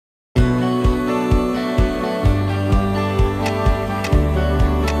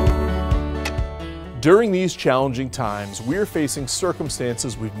During these challenging times, we're facing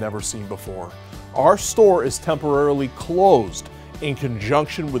circumstances we've never seen before. Our store is temporarily closed in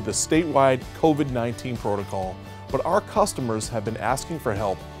conjunction with the statewide COVID-19 protocol, but our customers have been asking for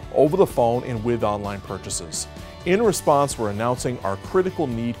help over the phone and with online purchases. In response, we're announcing our critical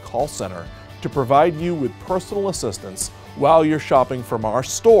need call center to provide you with personal assistance while you're shopping from our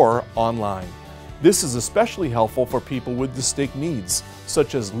store online. This is especially helpful for people with distinct needs,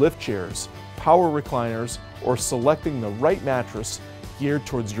 such as lift chairs, power recliners, or selecting the right mattress geared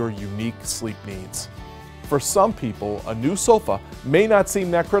towards your unique sleep needs. For some people, a new sofa may not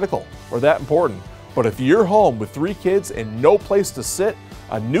seem that critical or that important, but if you're home with 3 kids and no place to sit,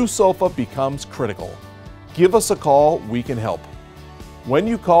 a new sofa becomes critical. Give us a call, we can help. When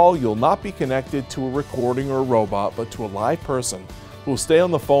you call, you'll not be connected to a recording or a robot, but to a live person who will stay on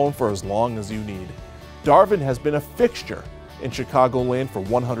the phone for as long as you need. Darvin has been a fixture in Chicagoland for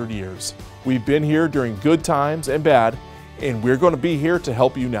 100 years. We've been here during good times and bad, and we're going to be here to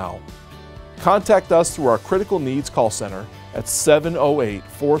help you now. Contact us through our Critical Needs call center at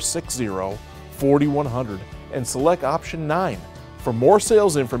 708-460-4100 and select option 9. For more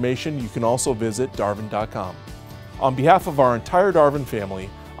sales information, you can also visit darvin.com. On behalf of our entire Darvin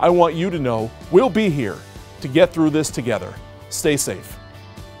family, I want you to know we'll be here to get through this together. Stay safe.